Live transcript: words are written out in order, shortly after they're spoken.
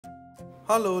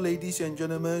Hello ladies and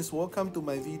gentlemen, welcome to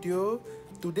my video.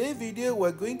 Today's video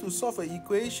we're going to solve an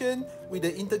equation with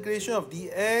the integration of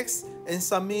dx and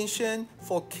summation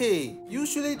for k.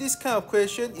 Usually this kind of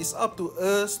question is up to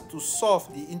us to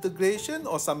solve the integration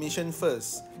or summation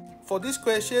first. For this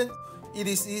question, it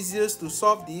is easiest to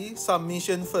solve the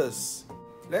summation first.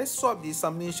 Let's solve the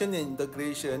summation and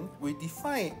integration. We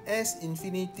define s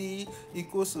infinity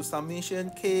equals to summation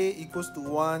k equals to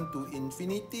 1 to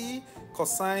infinity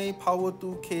cosine power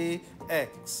 2k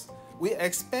x. We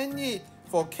expand it.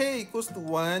 For k equals to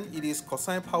 1, it is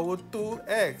cosine power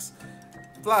 2x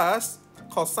plus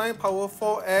cosine power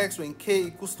 4x when k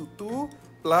equals to 2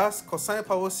 plus cosine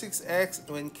power 6x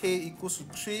when k equals to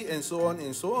 3 and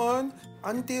so on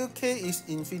until k is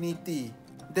infinity.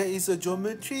 There is a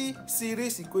geometry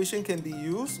series equation can be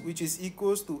used, which is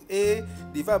equals to a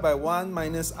divided by 1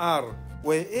 minus r,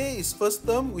 where a is first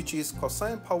term, which is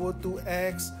cosine power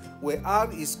 2x, where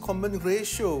r is common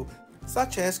ratio,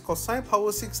 such as cosine power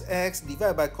 6x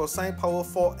divided by cosine power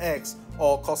 4x,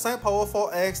 or cosine power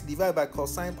 4x divided by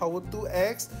cosine power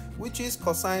 2x, which is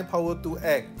cosine power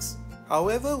 2x.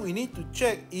 However, we need to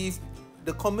check if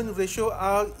the common ratio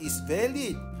r is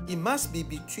valid. It must be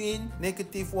between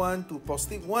 -1 to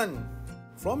 +1.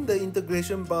 From the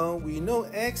integration bound, we know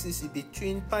x is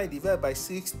between pi divided by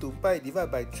 6 to pi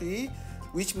divided by 3,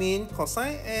 which means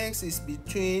cosine x is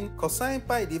between cosine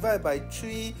pi divided by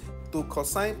 3 to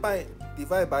cosine pi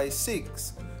divided by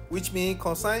 6, which means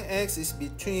cosine x is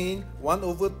between 1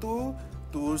 over 2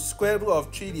 to square root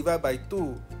of 3 divided by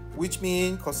 2, which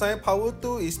means cosine power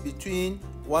 2 is between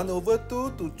 1 over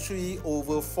 2 to 3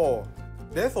 over 4.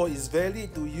 Therefore, it's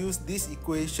valid to use this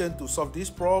equation to solve this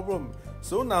problem.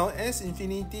 So now s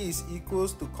infinity is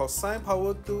equals to cosine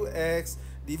power 2x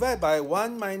divided by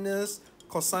 1 minus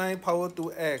cosine power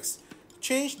 2x.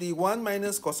 Change the 1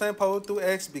 minus cosine power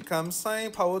 2x becomes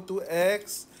sine power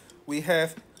 2x. We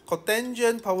have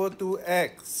cotangent power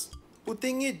 2x.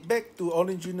 Putting it back to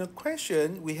original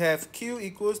question, we have q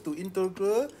equals to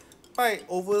integral pi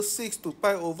over 6 to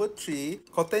pi over 3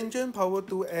 cotangent power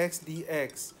 2x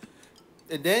dx.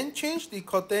 And then change the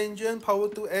cotangent power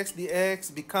 2x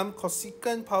dx become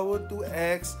cosecant power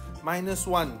 2x minus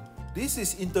 1. This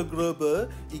is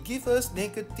integrable. It gives us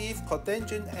negative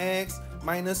cotangent x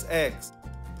minus x.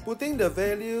 Putting the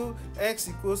value x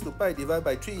equals to pi divided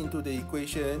by 3 into the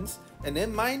equations, and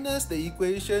then minus the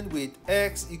equation with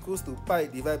x equals to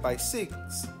pi divided by 6.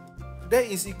 That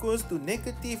is equals to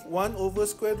negative 1 over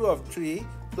square root of 3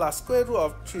 plus square root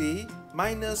of 3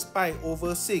 minus pi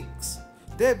over 6.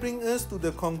 That brings us to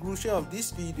the conclusion of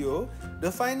this video. The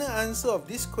final answer of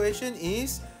this question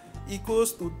is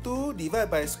equals to 2 divided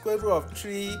by square root of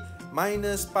 3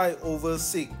 minus pi over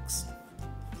 6.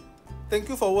 Thank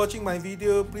you for watching my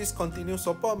video. Please continue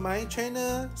support my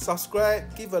channel,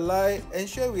 subscribe, give a like and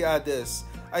share with others.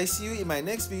 I see you in my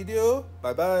next video.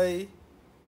 Bye bye.